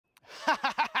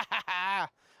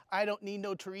I don't need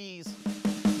no trees.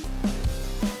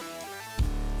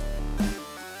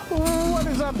 What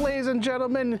is up, ladies and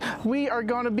gentlemen? We are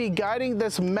going to be guiding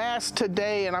this mast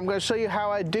today, and I'm going to show you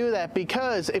how I do that,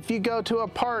 because if you go to a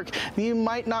park, you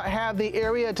might not have the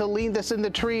area to lean this in the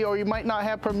tree, or you might not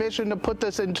have permission to put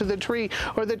this into the tree,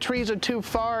 or the trees are too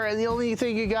far and the only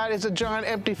thing you got is a giant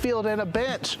empty field and a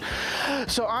bench.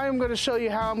 So I'm going to show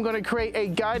you how I'm going to create a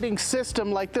guiding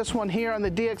system like this one here on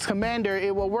the DX Commander.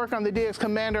 It will work on the DX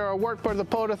Commander, or work for the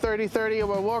POTA33, it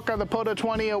will work on the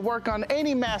POTA20, it will work on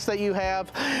any mast that you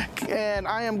have. And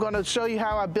I am going to show you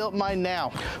how I built mine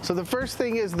now. So the first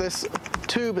thing is, this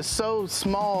tube is so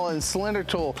small and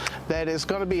cylindrical that it's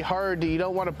going to be hard. You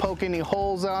don't want to poke any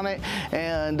holes on it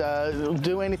and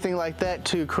do anything like that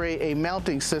to create a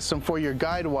mounting system for your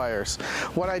guide wires.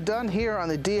 What I done here on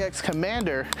the DX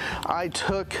Commander, I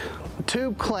took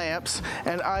tube clamps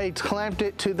and I clamped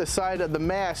it to the side of the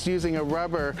mast using a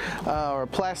rubber or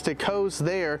plastic hose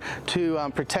there to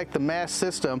protect the mast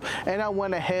system, and I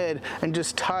went ahead and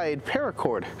just tied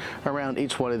paracord around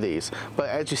each one of these. But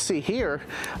as you see here,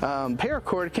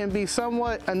 paracord can be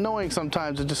somewhat annoying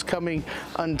sometimes, it's just coming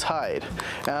untied.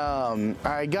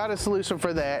 I got a solution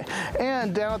for that,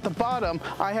 and down at the bottom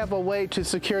I have a way to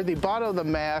secure the bottom of the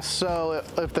mast, so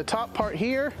if the top part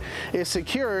here is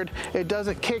secured, it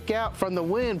doesn't kick out from the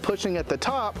wind pushing at the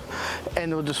top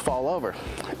and it'll just fall over.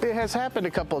 It has happened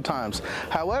a couple of times.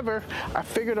 However, I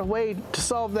figured a way to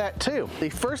solve that too. The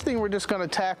first thing we're just going to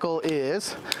tackle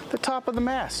is the top of the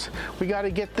mast. We got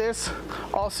to get this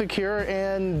all secure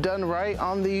and done right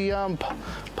on the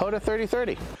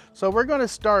POTA33. So we're going to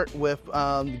start with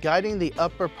guiding the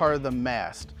upper part of the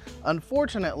mast.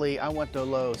 Unfortunately, I went to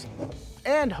Lowe's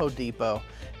and Home Depot,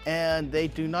 and they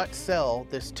do not sell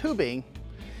this tubing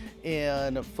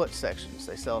in foot sections.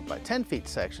 They sell it by 10 feet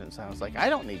sections. I was like, I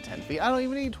don't need 10 feet. I don't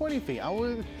even need 20 feet.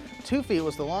 2 feet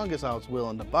was the longest I was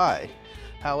willing to buy.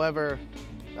 However,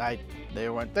 they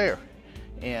weren't there.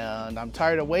 And I'm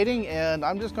tired of waiting, and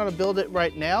I'm just gonna build it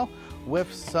right now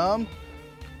with some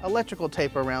electrical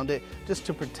tape around it just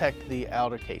to protect the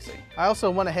outer casing. I also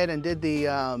went ahead and did the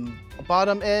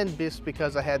bottom end just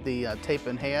because I had the tape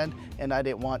in hand and I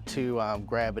didn't want to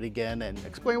grab it again and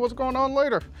explain what's going on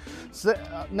later. So,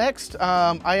 next,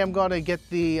 I am going to get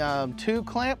the tube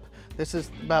clamp. This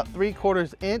is about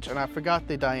 3/4 inch, and I forgot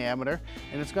the diameter,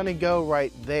 and it's going to go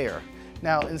right there.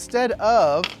 Now, instead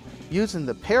of using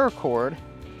the paracord,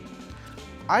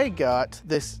 I got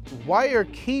this wire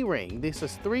key ring. This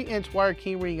is 3-inch wire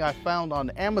key ring I found on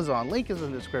Amazon. Link is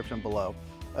in the description below,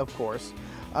 of course.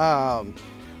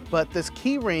 But this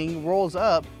key ring rolls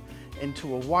up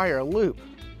into a wire loop.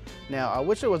 Now, I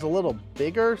wish it was a little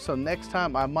bigger, so next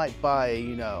time I might buy,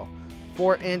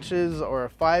 4 inches or a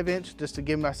 5-inch just to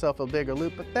give myself a bigger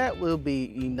loop, but that will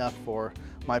be enough for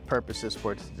my purposes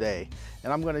for today.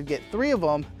 And I'm gonna get 3 of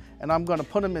them, and I'm gonna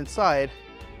put them inside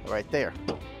right there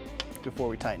before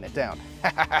we tighten it down.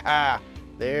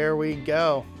 There we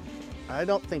go. I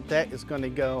don't think that is going to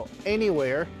go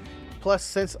anywhere. Plus,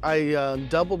 since I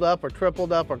doubled up or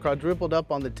tripled up or quadrupled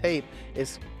up on the tape,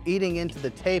 it's eating into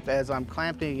the tape as I'm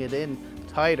clamping it in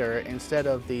tighter instead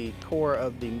of the core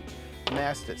of the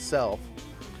mast itself.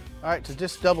 All right, to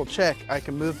just double check, I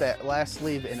can move that last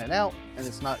sleeve in and out, and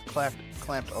it's not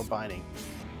clamped or binding.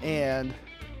 And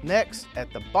next,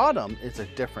 at the bottom is a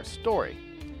different story.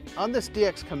 On this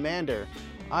DX Commander,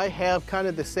 I have kind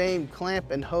of the same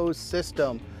clamp and hose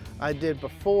system I did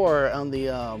before on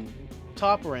the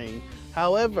top ring.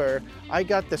 However, I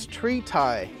got this tree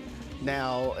tie.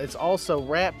 Now, it's also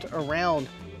wrapped around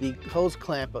the hose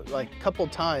clamp like a couple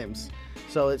times.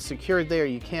 So it's secured there.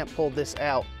 You can't pull this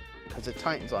out because it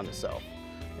tightens on itself.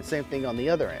 The same thing on the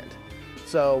other end.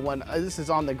 So when this is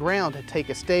on the ground, I take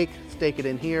a stake it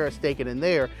in here, stake it in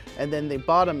there, and then the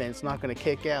bottom end's not going to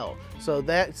kick out. So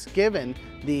that's given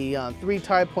the 3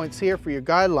 tie points here for your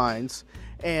guidelines,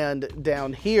 and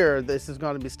down here, this is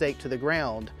going to be staked to the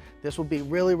ground. This will be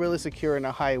really, really secure in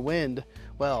a high wind.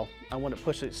 Well, I wouldn't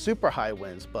push it super high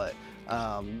winds, but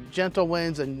gentle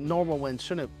winds and normal winds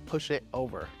shouldn't push it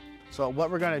over. So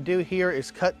what we're going to do here is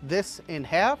cut this in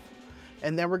half,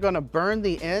 and then we're going to burn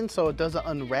the end so it doesn't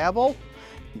unravel.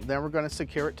 Then we're going to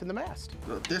secure it to the mast.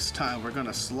 So this time we're going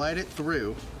to slide it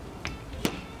through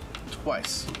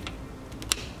twice.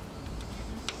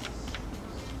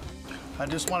 I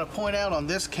just want to point out on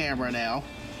this camera now,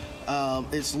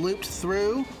 it's looped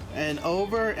through and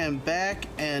over and back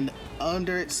and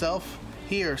under itself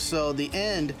here. So the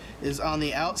end is on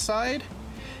the outside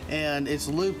and it's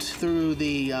looped through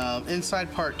the inside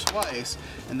part twice.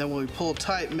 And then when we pull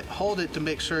tight, hold it to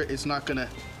make sure it's not going to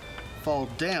fall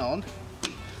down.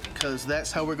 because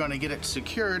that's how we're going to get it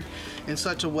secured in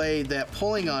such a way that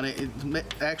pulling on it,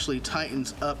 it actually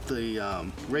tightens up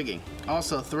the rigging.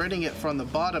 Also, threading it from the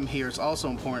bottom here is also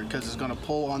important because it's going to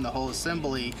pull on the whole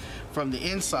assembly from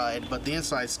the inside, but the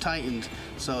inside's tightened,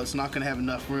 so it's not going to have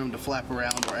enough room to flap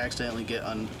around or accidentally get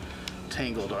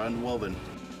untangled or unwoven.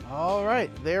 All right,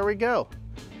 there we go.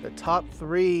 The top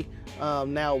three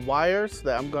now wires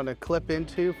that I'm going to clip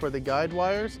into for the guide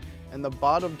wires, and the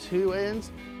bottom two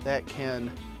ends that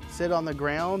can sit on the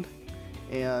ground,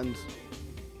 and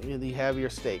you have your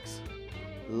stakes.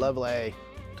 Lovely.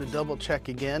 To double check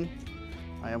again,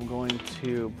 I am going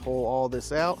to pull all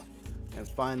this out and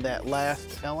find that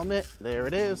last element. There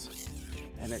it is.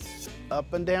 And it's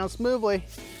up and down smoothly.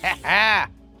 Now,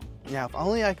 if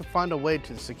only I could find a way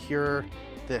to secure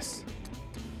this.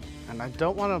 And I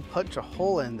don't want to punch a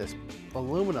hole in this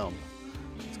aluminum.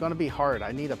 It's going to be hard.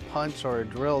 I need a punch or a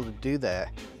drill to do that.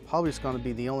 Probably just going to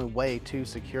be the only way to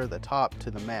secure the top to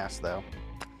the mast though.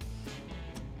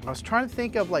 I was trying to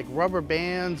think of like rubber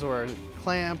bands or a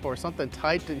clamp or something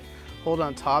tight to hold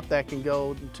on top that can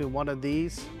go to one of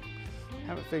these.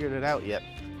 Haven't figured it out yet.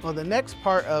 Well, the next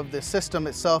part of the system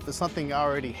itself is something I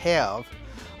already have.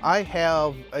 I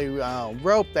have a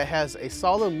rope that has a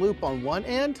solid loop on one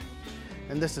end,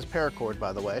 and this is paracord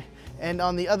by the way, and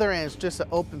on the other end is just an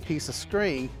open piece of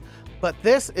string. But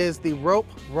this is the rope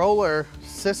roller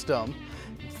system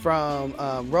from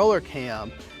Roller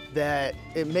Cam that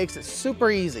it makes it super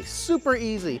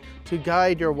easy to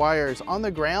guide your wires on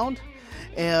the ground.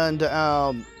 And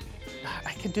I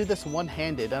can do this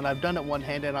one-handed, and I've done it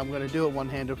one-handed. I'm going to do it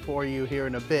one-handed for you here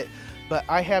in a bit. But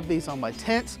I have these on my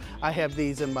tents. I have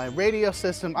these in my radio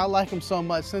system. I like them so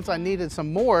much. Since I needed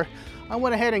some more, I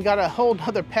went ahead and got a whole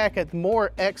nother pack at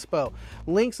More Expo.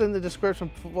 Links in the description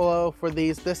below for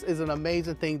these. This is an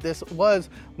amazing thing. This was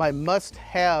my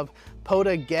must-have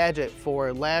POTA gadget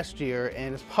for last year,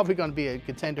 and it's probably going to be a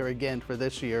contender again for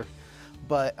this year.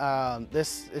 But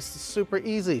this is super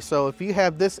easy. So if you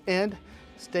have this end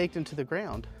staked into the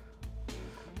ground,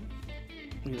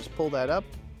 you just pull that up,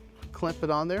 clamp it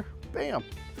on there, bam.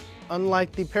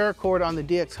 Unlike the paracord on the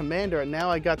DX Commander, now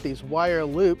I got these wire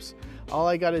loops. All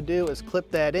I got to do is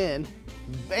clip that in,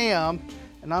 bam,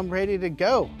 and I'm ready to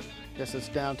go. This is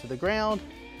down to the ground.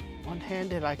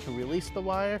 One-handed, I can release the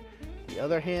wire. The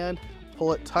other hand,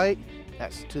 pull it tight.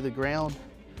 That's to the ground.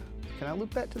 Can I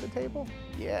loop that to the table?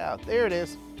 Yeah, there it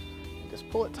is. Just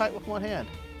pull it tight with one hand.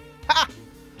 Ha!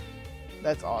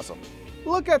 That's awesome.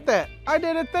 Look at that. I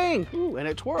did a thing. Ooh, and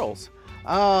it twirls.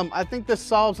 I think this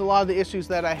solves a lot of the issues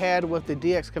that I had with the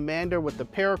DX Commander with the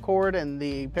paracord and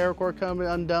the paracord coming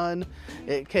undone.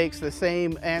 It takes the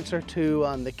same answer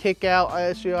to the kick out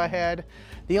issue I had.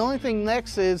 The only thing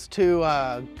next is to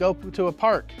go to a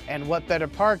park. And what better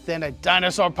park than a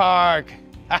dinosaur park?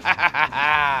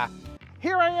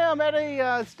 Here I am at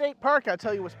a state park. I'll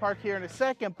tell you what's parked here in a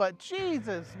second, but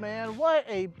Jesus, man, what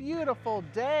a beautiful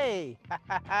day.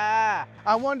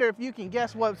 I wonder if you can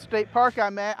guess what state park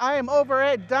I'm at. I am over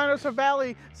at Dinosaur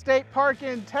Valley State Park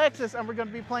in Texas, and we're gonna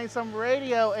be playing some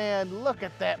radio, and look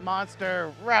at that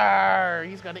monster. Rawr,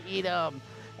 he's gonna eat him.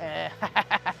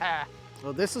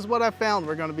 Well, this is what I found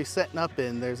we're gonna be setting up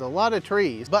in. There's a lot of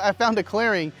trees, but I found a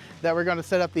clearing that we're gonna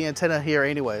set up the antenna here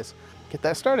anyways. Get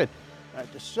that started. All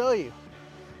right, to show you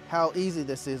how easy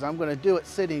this is, I'm gonna do it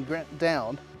sitting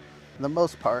down for the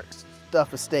most part.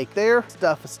 Stuff a stake there,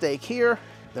 stuff a stake here.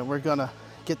 Then we're gonna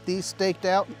get these staked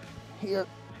out here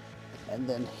and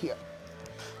then here.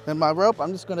 Then my rope,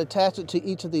 I'm just gonna attach it to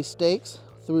each of these stakes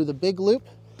through the big loop.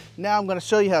 Now I'm gonna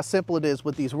show you how simple it is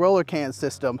with these roller can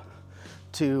system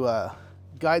to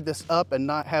guide this up and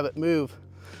not have it move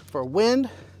for wind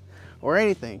or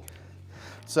anything.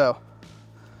 So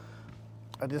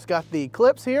I just got the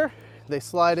clips here. They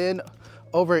slide in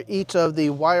over each of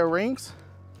the wire rings.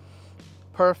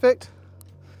 Perfect.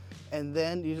 And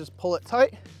then you just pull it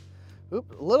tight. Oop,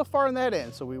 a little far on that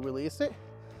end, so we release it.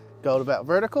 Go to about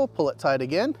vertical, pull it tight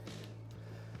again,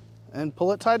 and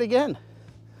pull it tight again.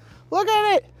 Look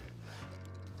at it!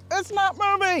 It's not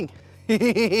moving!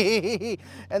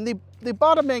 And the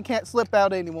bottom end can't slip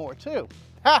out anymore too.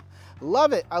 Ha!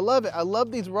 Love it, I love it. I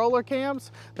love these roller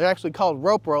cams. They're actually called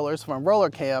rope rollers from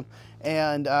Roller Cam.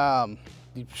 And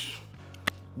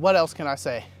what else can I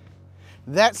say?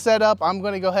 That setup, I'm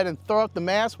gonna go ahead and throw up the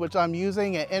mast, which I'm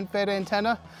using an end-fed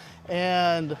antenna,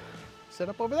 and set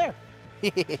up over there.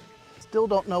 Still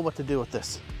don't know what to do with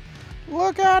this.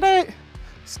 Look at it,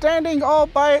 standing all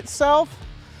by itself,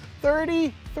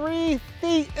 33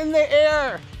 feet in the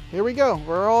air. Here we go,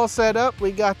 we're all set up.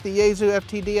 We got the Yaesu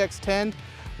FTDX10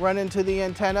 running to the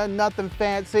antenna, nothing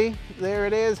fancy. There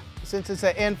it is, since it's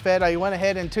an end fed, I went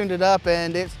ahead and tuned it up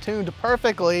and it's tuned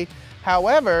perfectly.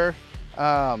 However,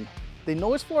 the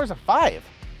noise floor is a 5.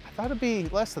 I thought it'd be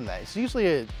less than that. It's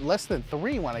usually less than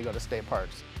 3 when I go to state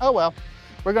parks. Oh well,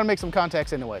 we're gonna make some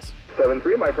contacts anyways.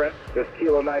 7-3, my friend. Just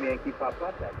Kilo 9 Yankee Pop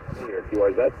contact. Here,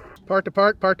 QRZ. Park to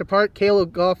park, Kilo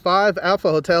Golf 5,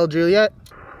 Alpha Hotel Juliet.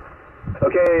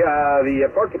 Okay, the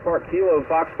park to park, Kilo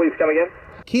Fox, please come again.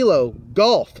 Kilo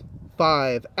Golf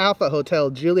 5, Alpha Hotel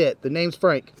Juliet. The name's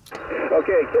Frank.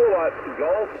 Okay, Kilowatt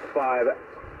Golf 5,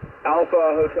 Alpha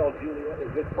Hotel Juliet.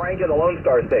 Is this Frank in the Lone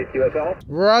Star State, QSL?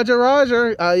 Roger,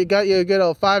 roger. You got you a good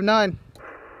old 5-9.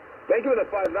 Thank you for the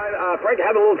 5-9. Frank, I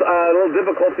have a little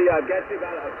difficulty. I've got you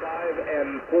about a 5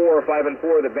 and 4, 5 and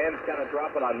 4. The band's kind of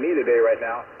dropping on me today right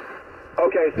now.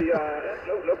 Okay, so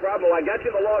no problem. Well, I got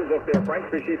you in the logbook there, Frank.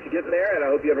 Appreciate you getting there, and I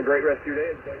hope you have a great rest of your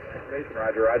day. Enjoy your information.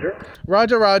 Roger, roger.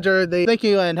 Roger, roger. Thank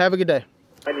you, and have a good day.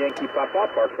 And Yankee Pop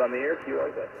Parks on the air.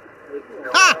 QRZ.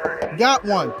 Ha! Got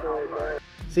one.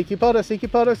 CQ POTA,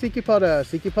 CQ POTA, CQ POTA,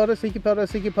 CQ POTA, CQ POTA,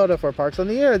 CQ POTA for Parks on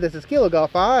the Air. This is Kilo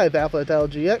Golf 5, Alpha Hotel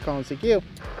Juliet, calling CQ.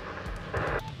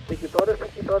 CQ POTA,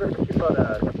 CQ POTA, CQ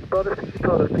POTA, CQ POTA, CQ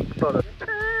POTA, CQ POTA.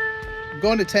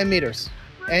 Going to 10 meters,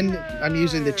 and I'm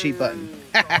using the cheat button.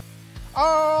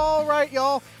 All right,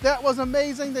 y'all, that was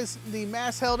amazing. The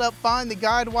mast held up fine. The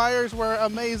guide wires were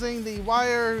amazing. The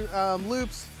wire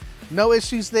loops, no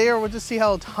issues there. We'll just see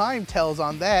how time tells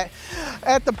on that.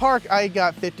 At the park, I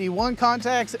got 51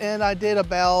 contacts and I did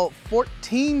about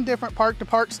 14 different park to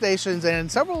park stations and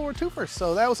several were twofers.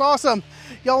 So that was awesome.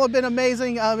 Y'all have been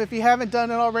amazing. If you haven't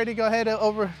done it already, go ahead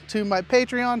over to my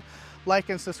Patreon, like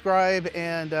and subscribe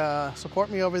and support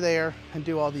me over there and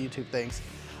do all the YouTube things.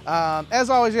 As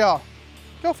always, y'all,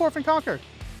 go forth and conquer.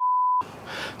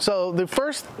 So the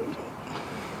first,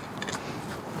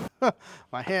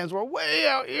 my hands were way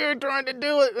out here trying to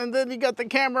do it, and then you got the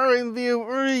camera in view.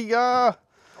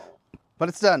 But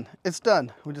it's done. It's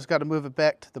done. We just got to move it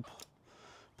back to the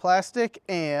plastic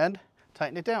and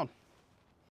tighten it down.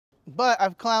 But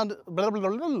I've clowned. Blah, blah,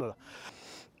 blah, blah.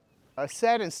 I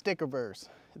sat in Stickerverse.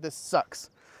 This sucks.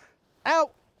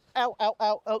 Ow! Ow! Ow!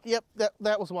 Ow! Oh, yep.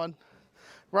 That was one.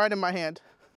 Right in my hand.